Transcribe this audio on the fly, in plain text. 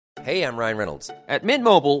Hey, I'm Ryan Reynolds. At Mint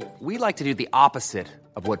Mobile, we like to do the opposite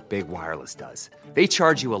of what Big Wireless does. They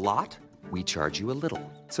charge you a lot, we charge you a little.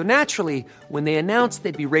 So naturally, when they announced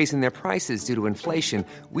they'd be raising their prices due to inflation,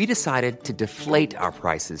 we decided to deflate our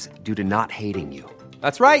prices due to not hating you.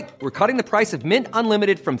 That's right. We're cutting the price of Mint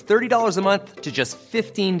Unlimited from $30 a month to just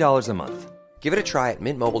 $15 a month. Give it a try at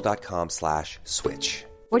mintmobile.com/switch.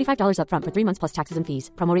 $45 up front for 3 months plus taxes and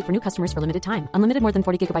fees. Promo rate for new customers for limited time. Unlimited more than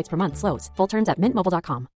 40 gigabytes per month. Slows full terms at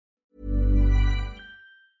mintmobile.com.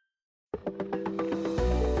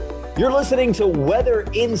 You're listening to Weather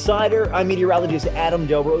Insider. I'm meteorologist Adam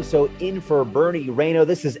Del Rosso in for Bernie Rayno.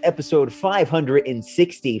 This is episode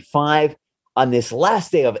 565 on this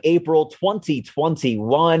last day of April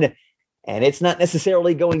 2021. And it's not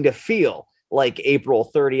necessarily going to feel like April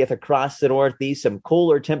 30th across the Northeast. Some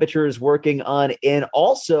cooler temperatures working on in.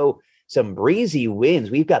 Also, some breezy winds.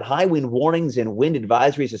 We've got high wind warnings and wind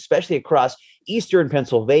advisories, especially across eastern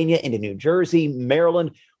Pennsylvania into New Jersey,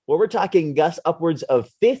 Maryland, where we're talking gusts upwards of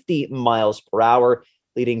 50 miles per hour,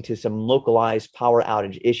 leading to some localized power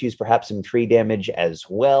outage issues, perhaps some tree damage as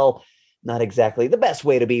well. Not exactly the best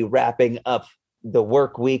way to be wrapping up the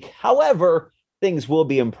work week. However, things will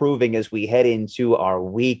be improving as we head into our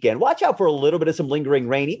weekend. Watch out for a little bit of some lingering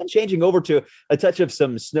rain, even changing over to a touch of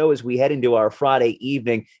some snow as we head into our Friday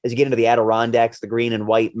evening, as you get into the Adirondacks, the Green and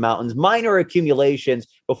White Mountains. Minor accumulations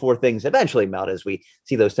before things eventually melt as we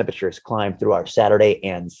see those temperatures climb through our Saturday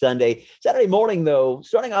and Sunday. Saturday morning, though,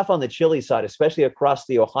 starting off on the chilly side, especially across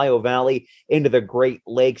the Ohio Valley into the Great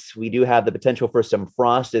Lakes. We do have the potential for some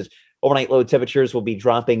frost as overnight low temperatures will be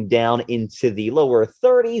dropping down into the lower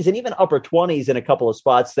 30s and even upper 20s in a couple of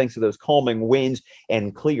spots, thanks to those calming winds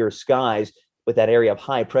and clear skies with that area of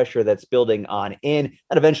high pressure that's building on in.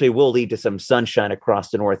 That eventually will lead to some sunshine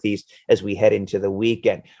across the Northeast as we head into the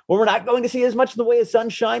weekend. Well, we're not going to see as much in the way of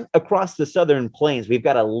sunshine across the southern plains. We've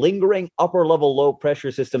got a lingering upper level low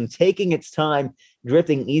pressure system taking its time,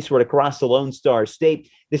 drifting eastward across the Lone Star State.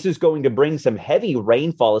 This is going to bring some heavy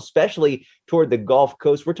rainfall, especially toward the Gulf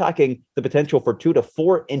Coast. We're talking the potential for 2 to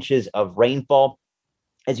 4 inches of rainfall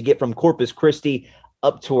as you get from Corpus Christi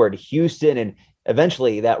up toward Houston. And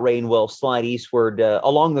eventually that rain will slide eastward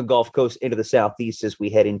along the Gulf Coast into the southeast as we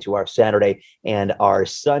head into our Saturday and our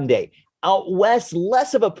Sunday. Out west,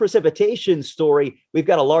 less of a precipitation story. We've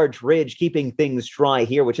got a large ridge keeping things dry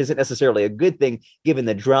here, which isn't necessarily a good thing given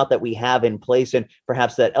the drought that we have in place and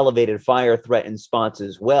perhaps that elevated fire threat in spots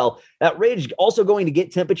as well. That ridge also going to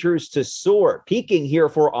get temperatures to soar, peaking here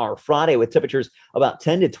for our Friday with temperatures about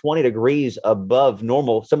 10 to 20 degrees above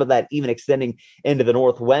normal, some of that even extending into the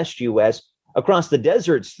northwest U.S. Across the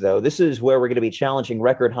deserts, though, this is where we're going to be challenging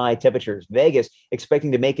record high temperatures. Vegas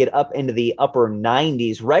expecting to make it up into the upper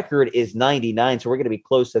 90s. Record is 99, so we're going to be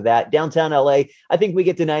close to that. Downtown LA, I think we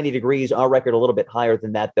get to 90 degrees. Our record a little bit higher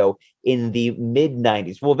than that, though, in the mid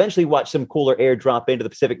 90s. We'll eventually watch some cooler air drop into the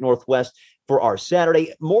Pacific Northwest for our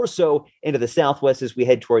Saturday, more so into the Southwest as we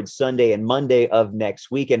head towards Sunday and Monday of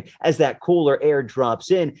next week. And as that cooler air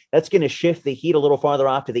drops in, that's going to shift the heat a little farther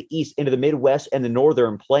off to the east into the Midwest and the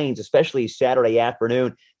northern plains, especially Saturday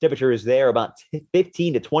afternoon. Temperature is there about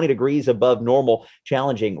 15 to 20 degrees above normal,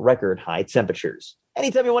 challenging record high temperatures.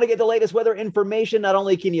 Anytime you want to get the latest weather information, not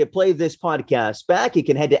only can you play this podcast back, you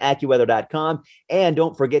can head to AccuWeather.com, and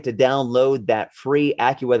don't forget to download that free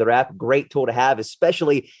AccuWeather app. Great tool to have,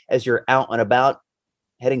 especially as you're out and about,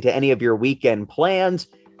 heading to any of your weekend plans.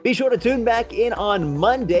 Be sure to tune back in on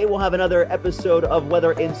Monday. We'll have another episode of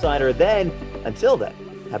Weather Insider then. Until then,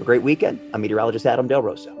 have a great weekend. I'm meteorologist Adam Del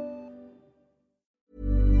Rosso.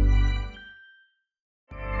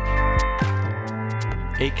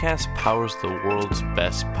 Acast powers the world's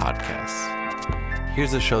best podcasts.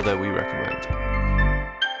 Here's a show that we recommend.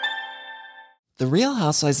 The Real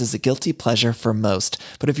Housewives is a guilty pleasure for most,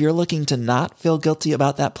 but if you're looking to not feel guilty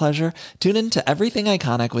about that pleasure, tune in to Everything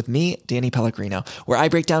Iconic with me, Danny Pellegrino, where I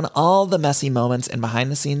break down all the messy moments and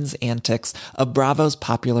behind-the-scenes antics of Bravo's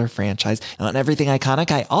popular franchise. And on Everything Iconic,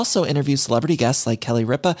 I also interview celebrity guests like Kelly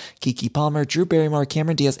Ripa, Keke Palmer, Drew Barrymore,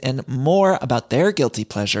 Cameron Diaz, and more about their guilty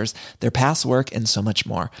pleasures, their past work, and so much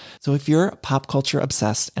more. So if you're pop culture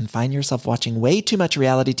obsessed and find yourself watching way too much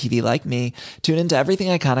reality TV like me, tune into Everything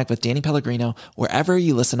Iconic with Danny Pellegrino, wherever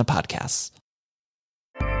you listen to podcasts.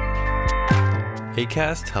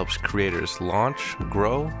 Acast helps creators launch,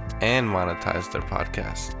 grow, and monetize their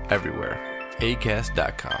podcasts everywhere.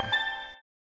 Acast.com.